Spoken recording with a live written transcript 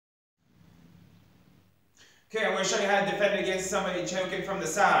Okay, I'm going to show you how to defend against somebody choking from the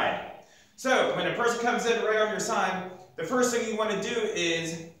side. So, when a person comes in right on your side, the first thing you want to do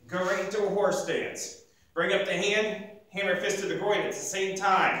is go right into a horse stance. Bring up the hand, hammer fist to the groin at the same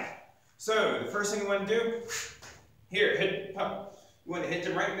time. So, the first thing you want to do, here, you want to hit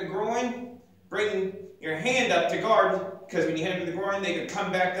them right in the groin. Bring your hand up to guard, because when you hit them in the groin, they can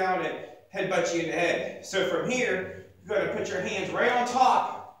come back down and headbutt you in the head. So from here, you're going to put your hands right on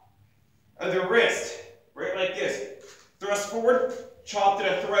top of the wrist, right like this. Thrust forward, chop to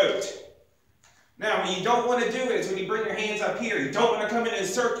the throat. Now, what you don't want to do is when you bring your hands up here, you don't want to come in a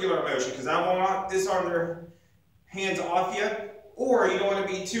circular motion, because that will not disarm their hands off you, or you don't want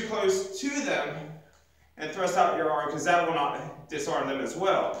to be too close to them and thrust out your arm, because that will not disarm them as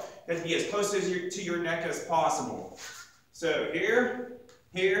well. You have to be as close to your neck as possible. So here,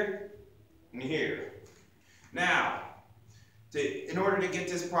 here, and here. Now, in order to get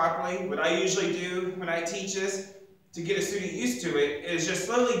this properly, what I usually do when I teach this, to get a student used to it, is just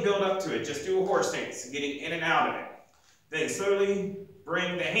slowly build up to it. Just do a horse stance, getting in and out of it. Then slowly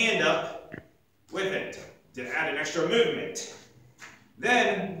bring the hand up with it to add an extra movement.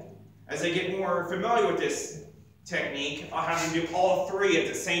 Then, as I get more familiar with this technique, I'll have them do all three at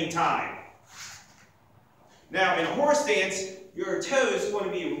the same time. Now, in a horse stance, your toes want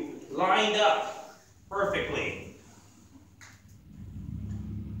to be lined up perfectly.